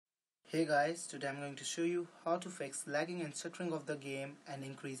Hey guys, today I'm going to show you how to fix lagging and stuttering of the game and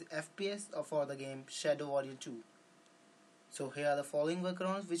increase FPS for the game Shadow Warrior 2. So here are the following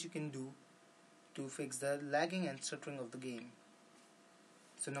workarounds which you can do to fix the lagging and stuttering of the game.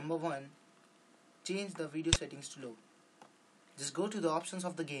 So number 1, change the video settings to low. Just go to the options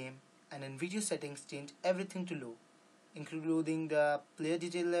of the game and in video settings change everything to low, including the player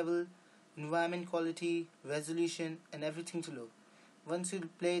detail level, environment quality, resolution and everything to low. Once you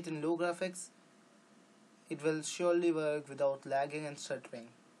play it in low graphics, it will surely work without lagging and stuttering.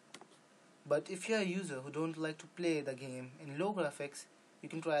 But if you are a user who don't like to play the game in low graphics, you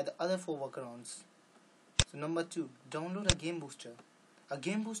can try the other 4 workarounds. So number 2, download a game booster. A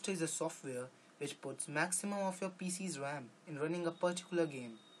game booster is a software which puts maximum of your PC's RAM in running a particular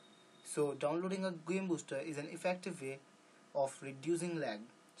game. So downloading a game booster is an effective way of reducing lag.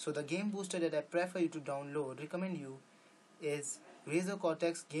 So the game booster that I prefer you to recommend you is Razer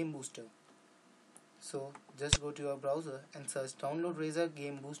Cortex Game Booster. So just go to your browser and search download Razer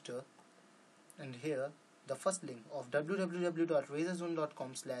Game Booster, and here the first link of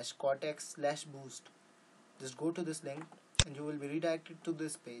www.razerzone.com/cortex/boost. Just go to this link and you will be redirected to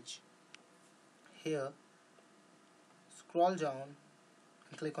this page. Here scroll down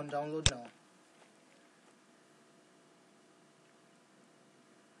and click on download now.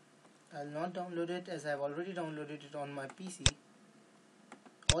 I'll not download it as I've already downloaded it on my PC.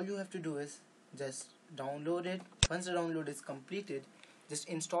 All you have to do is just download it. Once the download is completed, just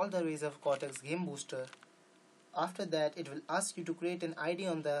install the Razer Cortex Game Booster. After that, it will ask you to create an ID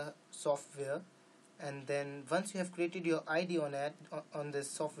on the software, and then once you have created your ID on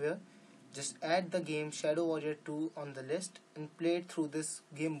this software, just add the game Shadow Warrior 2 on the list and play it through this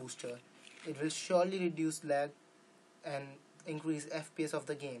game booster. It will surely reduce lag and increase FPS of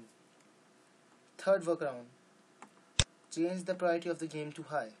the game. Third workaround, change the priority of the game to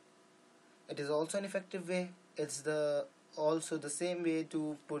high. It is also an effective way. It's also the same way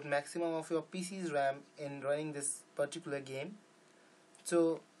to put maximum of your PC's RAM in running this particular game.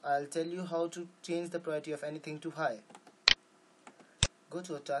 So I'll tell you how to change the priority of anything to high. Go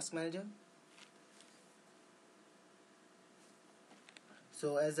to a task manager.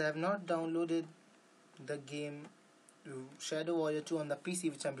 So as I have not downloaded the game Shadow Warrior 2 on the PC,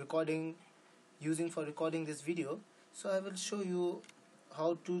 which I'm using for recording this video, so I will show you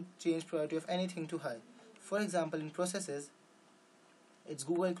how to change priority of anything to high. For example, in processes, it's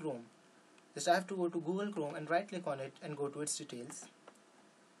Google Chrome. Just I have to go to Google Chrome and right click on it and go to its details.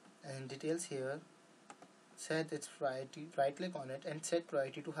 And details here, set its priority, right click on it and set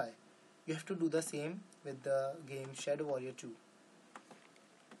priority to high. You have to do the same with the game Shadow Warrior 2.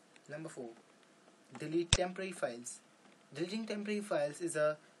 Number 4, delete temporary files. Deleting temporary files is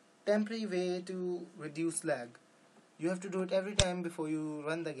a temporary way to reduce lag. You have to do it every time before you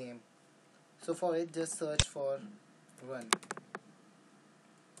run the game. So for it, just search for run.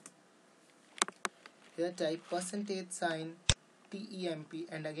 Here type %sign temp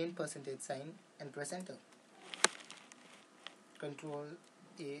and again %sign and press enter. Control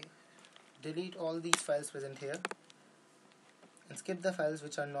A. Delete all these files present here and skip the files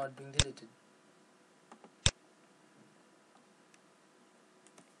which are not being deleted.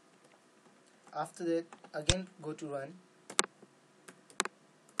 After that, again go to run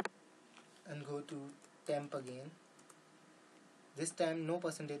and go to temp again. This time no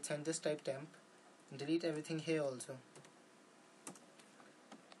 %sign, just type temp. Delete everything here also.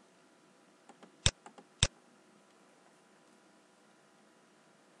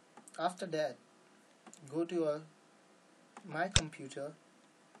 After that, go to your My Computer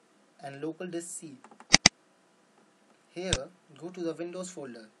and local disk C. Here, go to the Windows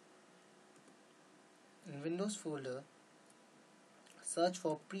folder. In Windows folder, search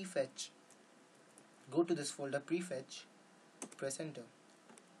for prefetch. Go to this folder prefetch, press enter.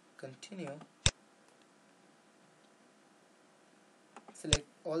 Continue. Select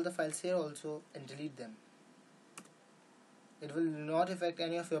all the files here also and delete them. It will not affect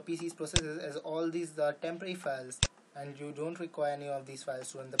any of your PC's processes as all these are temporary files and you don't require any of these files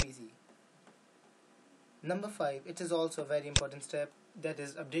to run the PC. Number 5, it is also a very important step, that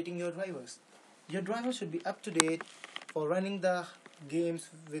is updating your drivers. Your drivers should be up to date for running the games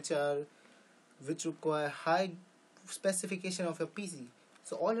which require high specification of your PC.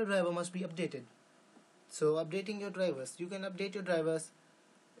 So all your driver must be updated. So updating your drivers, you can update your drivers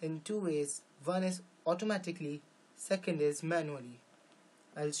in 2 ways. One is automatically, second is manually.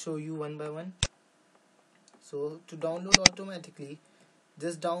 I'll show you one by one. So to download automatically,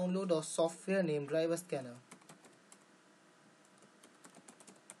 just download a software named Driver Scanner.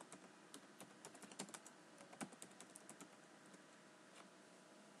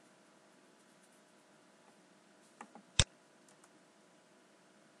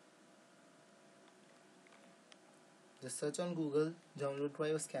 just search on Google, download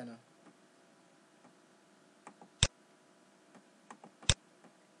driver scanner.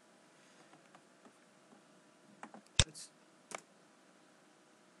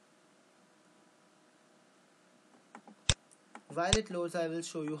 While it loads, I will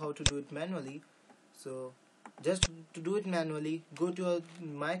show you how to do it manually. So just to do it manually, go to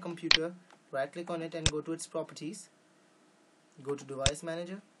my computer, right click on it and go to its properties. Go to device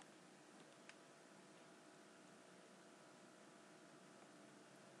manager.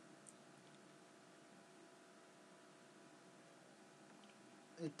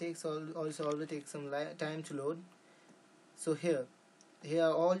 It takes always takes some time to load. So here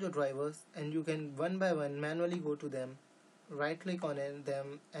are all your drivers, and you can one by one manually go to them, right click on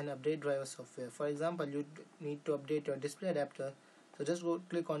them and update driver software. For example, you need to update your display adapter, so just go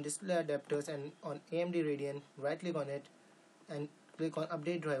click on display adapters and on AMD Radeon, right click on it and click on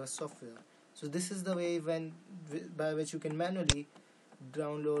update driver software. So this is the way by which you can manually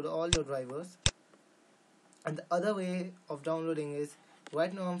download all your drivers. And the other way of downloading is,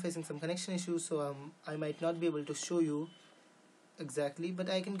 right now I'm facing some connection issues, so I might not be able to show you exactly, but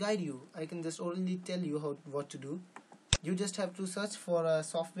I can guide you. I can just orally tell you what to do. You just have to search for a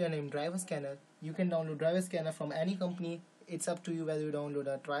software named driver scanner. You can download driver scanner from any company. It's up to you whether you download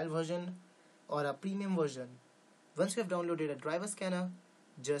a trial version or a premium version. Once you have downloaded a driver scanner,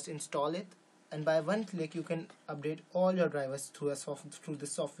 just install it, and by one click you can update all your drivers through the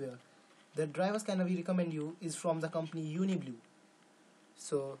software. The driver scanner we recommend you is from the company Uniblue.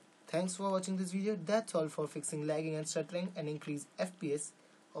 So thanks for watching this video. That's all for fixing lagging and stuttering and increase FPS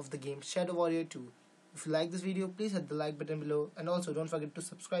of the game Shadow Warrior 2. If you like this video, please hit the like button below, and also don't forget to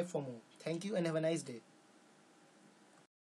subscribe for more. Thank you and have a nice day.